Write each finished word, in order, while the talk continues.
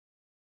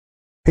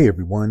Hey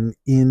everyone,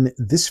 in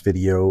this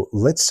video,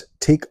 let's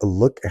take a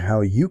look at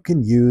how you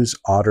can use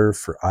Otter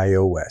for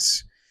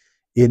iOS.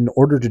 In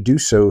order to do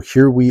so,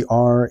 here we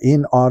are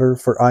in Otter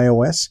for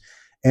iOS.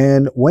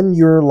 And when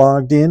you're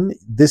logged in,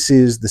 this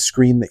is the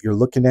screen that you're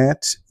looking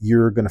at.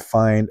 You're going to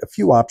find a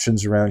few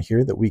options around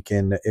here that we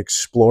can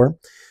explore.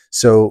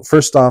 So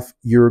first off,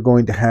 you're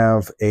going to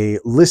have a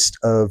list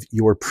of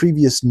your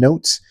previous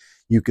notes.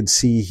 You can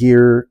see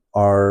here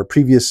our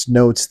previous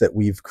notes that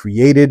we've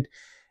created.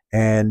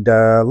 And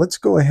let's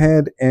go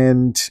ahead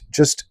and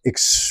just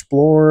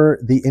explore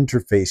the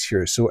interface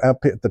here. So up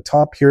at the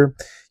top here,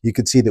 you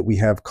can see that we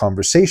have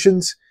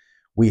conversations,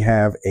 we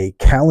have a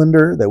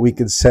calendar that we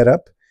can set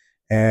up,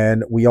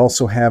 and we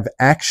also have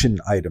action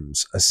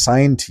items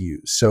assigned to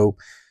you. So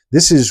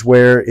this is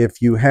where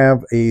if you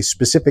have a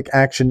specific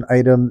action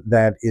item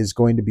that is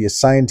going to be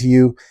assigned to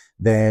you,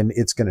 then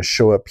it's going to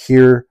show up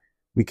here.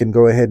 We can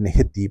go ahead and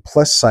hit the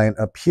plus sign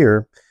up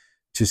here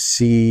to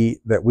see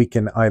that we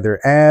can either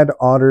add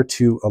Otter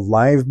to a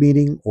live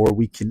meeting or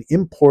we can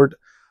import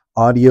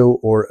audio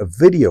or a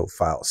video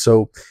file.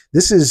 So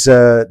this is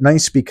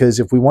nice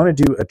because if we want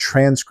to do a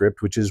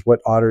transcript, which is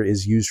what Otter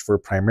is used for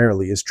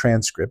primarily, is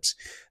transcripts,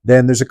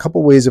 then there's a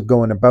couple ways of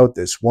going about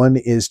this. One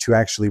is to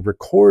actually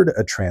record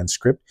a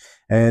transcript.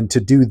 And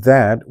to do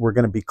that, we're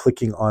going to be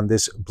clicking on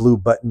this blue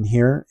button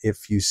here.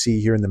 If you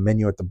see here in the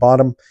menu at the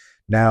bottom,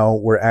 now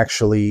we're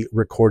actually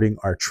recording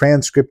our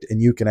transcript,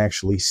 and you can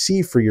actually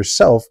see for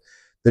yourself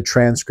the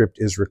transcript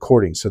is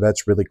recording. So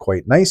that's really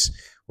quite nice.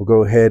 We'll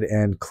go ahead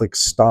and click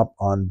stop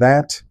on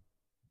that.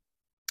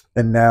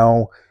 And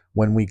now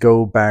when we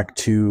go back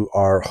to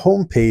our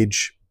home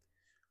page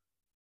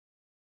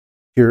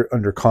here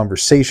under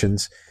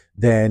conversations,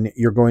 then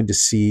you're going to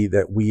see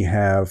that we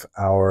have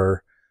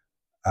our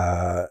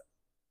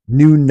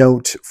new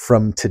note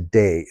from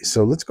today.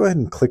 So let's go ahead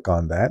and click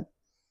on that.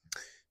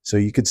 So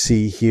you could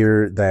see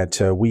here that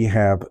we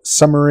have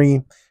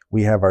summary,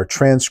 we have our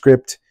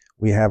transcript,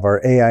 we have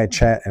our AI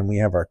chat, and we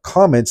have our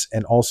comments.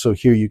 And also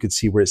here you could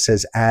see where it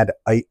says add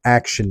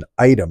action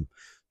item.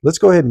 Let's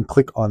go ahead and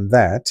click on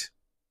that.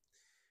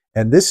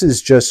 And this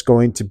is just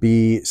going to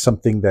be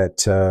something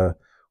that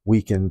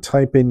we can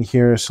type in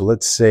here. So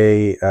let's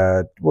say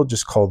we'll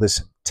just call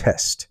this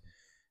test.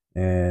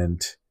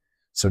 And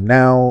so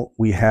now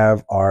we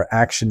have our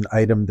action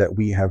item that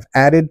we have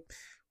added.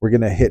 We're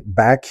going to hit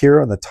back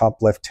here on the top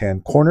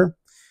left-hand corner.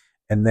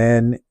 And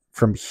then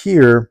from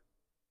here,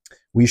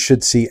 we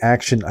should see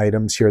action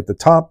items here at the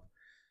top.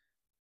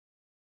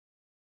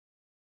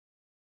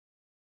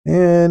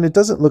 And it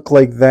doesn't look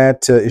like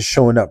that is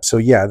showing up. So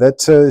yeah,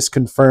 that is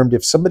confirmed.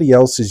 If somebody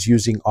else is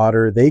using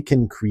Otter, they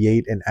can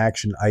create an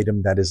action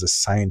item that is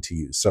assigned to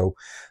you. So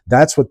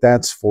that's what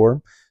that's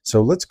for.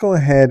 So let's go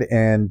ahead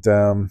and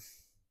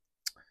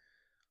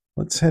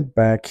let's head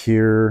back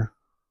here.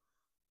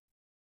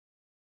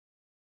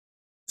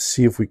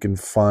 See if we can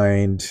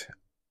find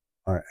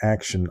our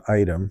action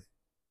item.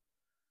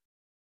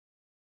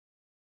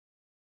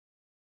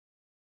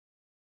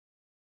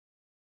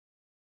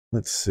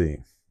 Let's see.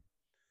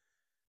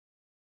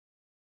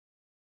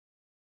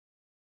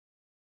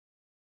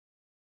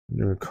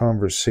 Under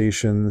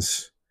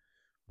conversations,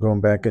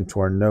 going back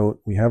into our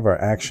note, we have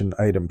our action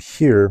item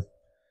here.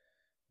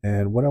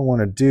 And what I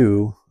want to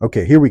do,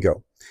 okay, here we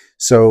go.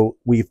 So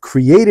we've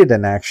created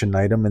an action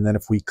item, and then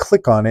if we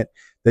click on it,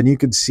 then you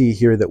can see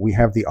here that we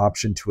have the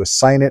option to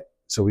assign it.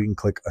 So we can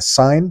click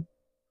assign.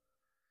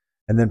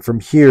 And then from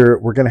here,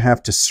 we're going to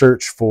have to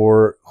search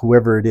for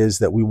whoever it is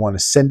that we want to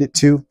send it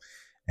to.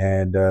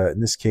 And in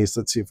this case,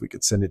 let's see if we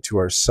could send it to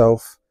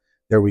ourselves.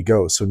 There we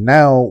go. So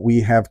now we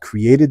have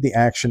created the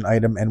action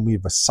item and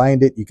we've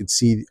assigned it. You can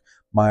see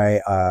my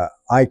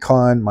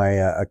icon, my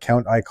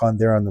account icon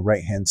there on the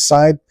right-hand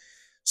side.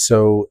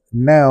 So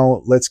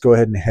now let's go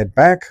ahead and head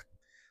back.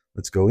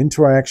 Let's go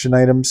into our action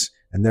items.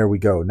 And there we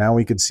go. Now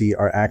we can see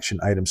our action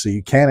item. So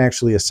you can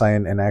actually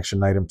assign an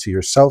action item to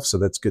yourself. So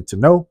that's good to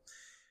know.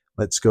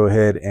 Let's go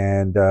ahead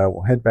and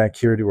we'll head back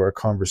here to our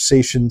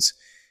conversations.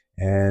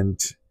 And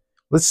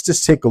let's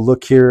just take a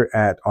look here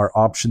at our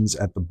options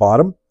at the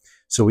bottom.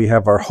 So we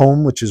have our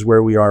home, which is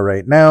where we are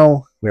right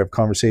now. We have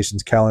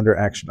conversations, calendar,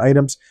 action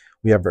items.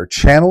 We have our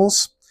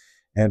channels.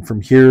 And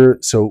from here,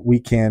 so we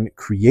can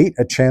create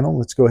a channel.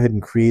 Let's go ahead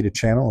and create a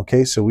channel.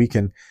 Okay, so we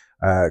can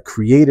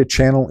create a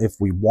channel if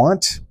we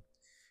want.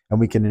 And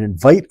we can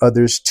invite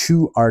others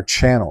to our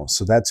channel.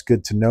 So that's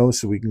good to know.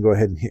 So we can go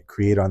ahead and hit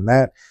create on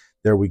that.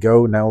 There we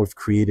go. Now we've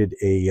created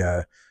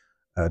a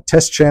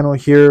test channel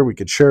here. We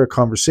could share a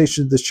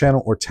conversation to this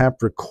channel or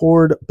tap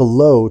record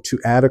below to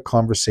add a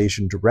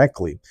conversation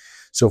directly.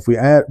 So if we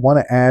want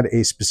to add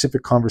a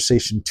specific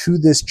conversation to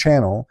this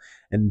channel,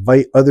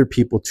 invite other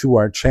people to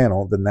our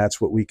channel, then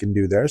that's what we can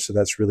do there. So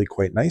that's really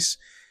quite nice.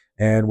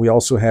 And we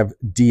also have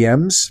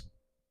DMs.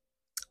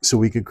 So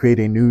we could create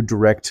a new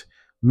direct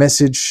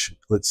message.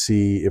 Let's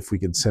see if we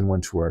can send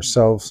one to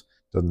ourselves.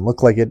 Doesn't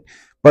look like it.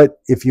 But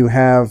if you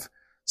have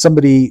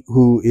somebody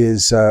who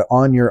is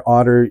on your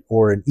Otter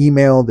or an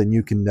email, then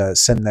you can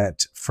send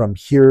that from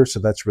here. So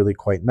that's really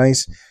quite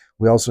nice.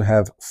 We also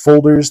have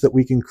folders that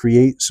we can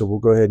create. So we'll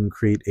go ahead and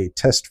create a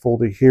test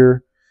folder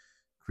here,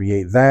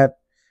 create that.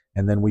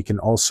 And then we can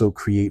also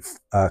create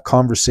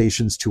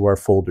conversations to our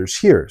folders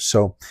here.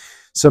 So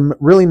some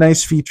really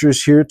nice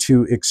features here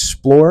to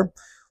explore.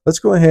 Let's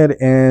go ahead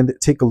and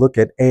take a look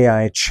at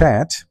AI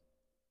chat.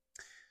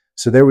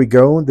 So there we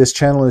go. This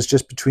channel is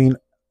just between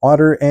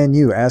Otter and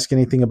you. Ask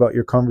anything about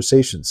your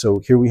conversation.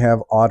 So here we have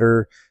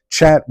Otter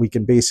chat. We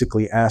can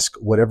basically ask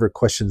whatever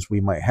questions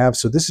we might have.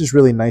 So this is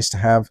really nice to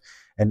have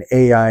an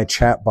AI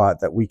chatbot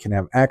that we can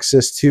have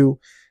access to.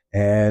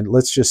 And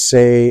let's just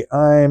say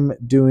I'm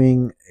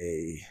doing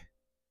a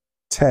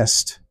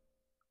test,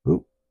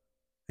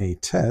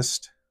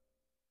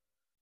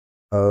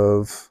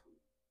 of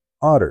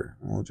Otter.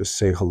 We'll just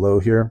say hello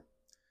here.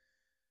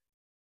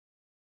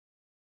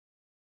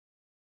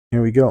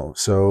 Here we go.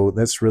 So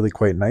that's really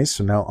quite nice.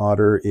 So now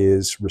Otter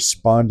is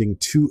responding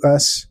to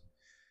us.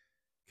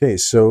 Okay,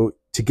 so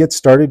to get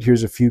started,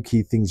 here's a few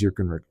key things you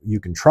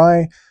can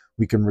try.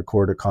 We can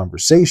record a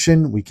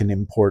conversation. We can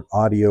import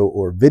audio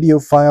or video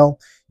file.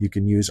 You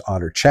can use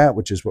Otter Chat,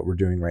 which is what we're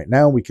doing right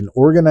now. We can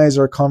organize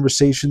our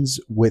conversations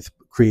with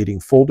creating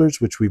folders,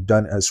 which we've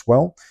done as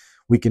well.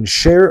 We can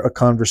share a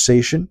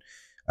conversation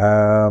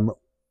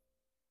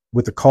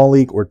with a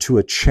colleague or to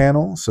a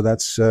channel. So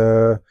that's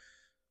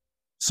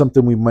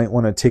something we might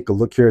want to take a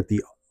look here at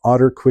the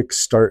Otter Quick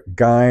Start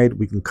Guide.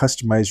 We can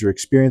customize your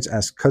experience,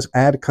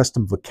 add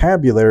custom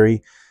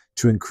vocabulary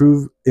to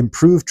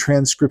improve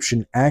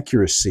transcription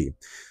accuracy.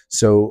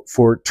 So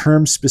for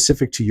terms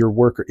specific to your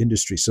work or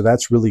industry. So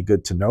that's really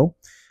good to know.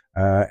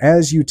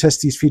 As you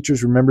test these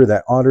features, remember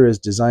that Otter is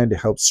designed to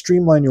help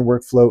streamline your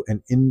workflow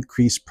and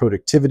increase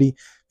productivity.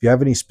 If you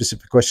have any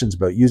specific questions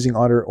about using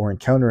Otter or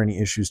encounter any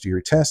issues to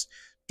your test,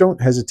 don't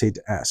hesitate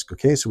to ask.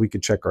 Okay, so we can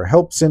check our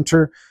help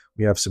center.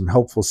 We have some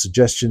helpful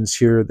suggestions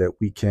here that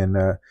we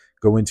can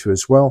go into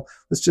as well.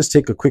 Let's just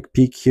take a quick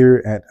peek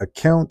here at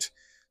account.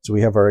 So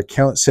we have our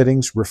account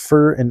settings,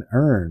 refer and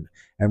earn.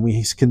 And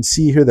we can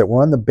see here that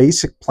we're on the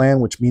basic plan,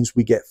 which means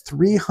we get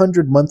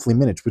 300 monthly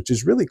minutes, which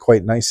is really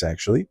quite nice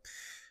actually.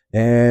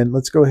 And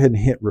let's go ahead and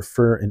hit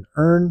refer and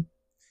earn.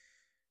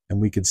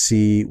 And we can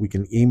see we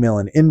can email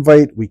an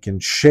invite, we can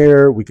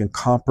share, we can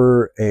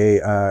copy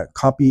a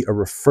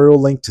referral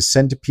link to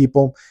send to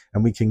people,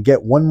 and we can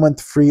get 1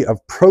 month free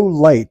of Pro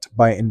Lite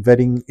by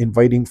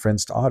inviting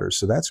friends to Otter.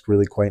 So that's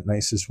really quite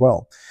nice as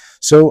well.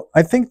 So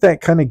I think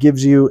that kind of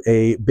gives you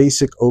a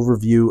basic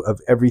overview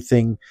of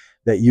everything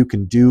that you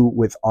can do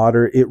with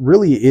Otter. It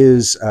really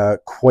is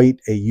quite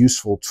a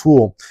useful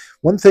tool.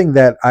 One thing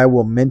that I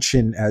will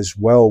mention as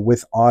well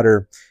with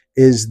Otter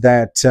is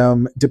that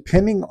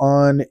depending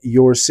on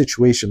your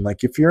situation,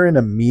 like if you're in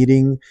a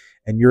meeting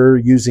and you're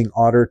using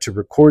Otter to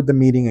record the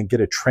meeting and get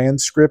a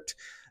transcript,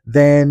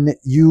 then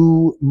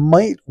you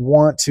might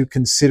want to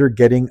consider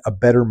getting a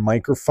better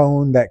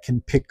microphone that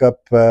can pick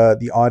up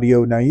the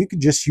audio. Now, you could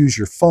just use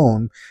your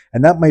phone,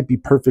 and that might be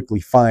perfectly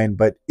fine.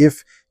 But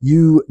if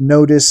you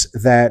notice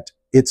that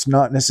it's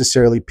not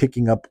necessarily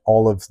picking up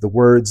all of the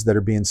words that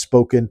are being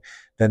spoken,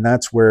 then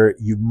that's where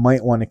you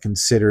might want to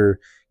consider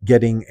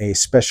getting a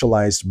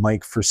specialized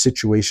mic for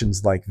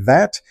situations like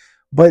that.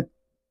 But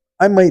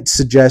I might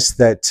suggest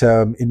that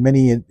in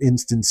many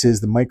instances,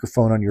 the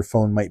microphone on your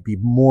phone might be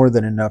more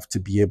than enough to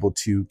be able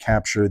to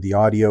capture the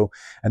audio.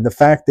 And the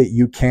fact that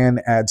you can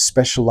add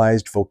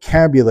specialized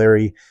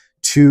vocabulary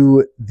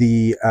to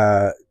the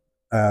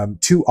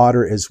to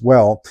Otter as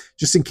well,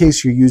 just in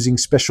case you're using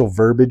special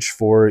verbiage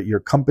for your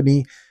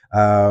company,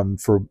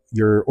 for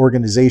your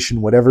organization,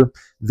 whatever,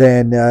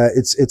 then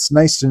it's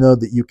nice to know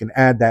that you can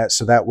add that,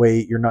 so that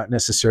way you're not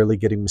necessarily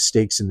getting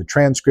mistakes in the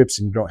transcripts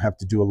and you don't have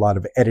to do a lot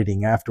of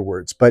editing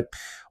afterwards. But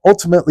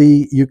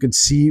ultimately, you can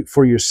see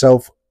for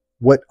yourself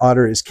what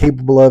Otter is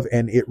capable of,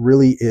 and it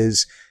really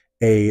is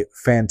a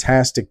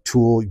fantastic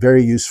tool,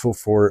 very useful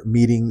for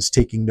meetings,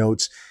 taking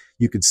notes.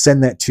 You could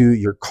send that to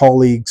your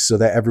colleagues so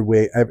that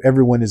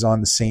everyone is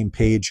on the same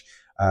page.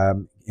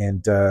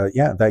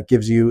 Yeah, that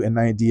gives you an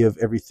idea of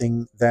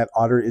everything that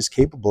Otter is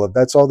capable of.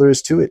 That's all there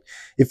is to it.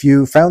 If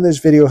you found this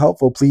video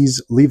helpful,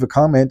 please leave a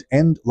comment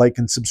and like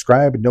and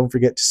subscribe. And don't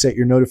forget to set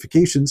your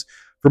notifications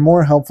for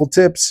more helpful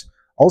tips.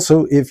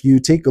 Also, if you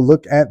take a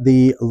look at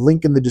the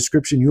link in the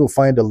description, you will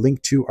find a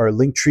link to our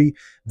link tree.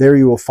 There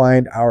you will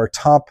find our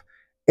top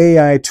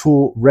AI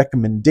tool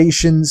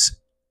recommendations,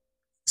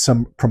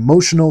 some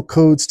promotional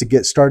codes to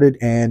get started,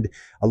 and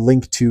a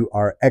link to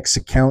our X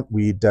account.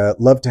 We'd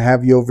love to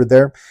have you over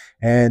there,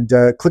 and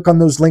click on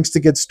those links to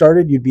get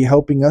started. You'd be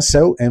helping us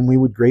out, and we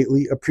would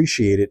greatly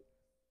appreciate it.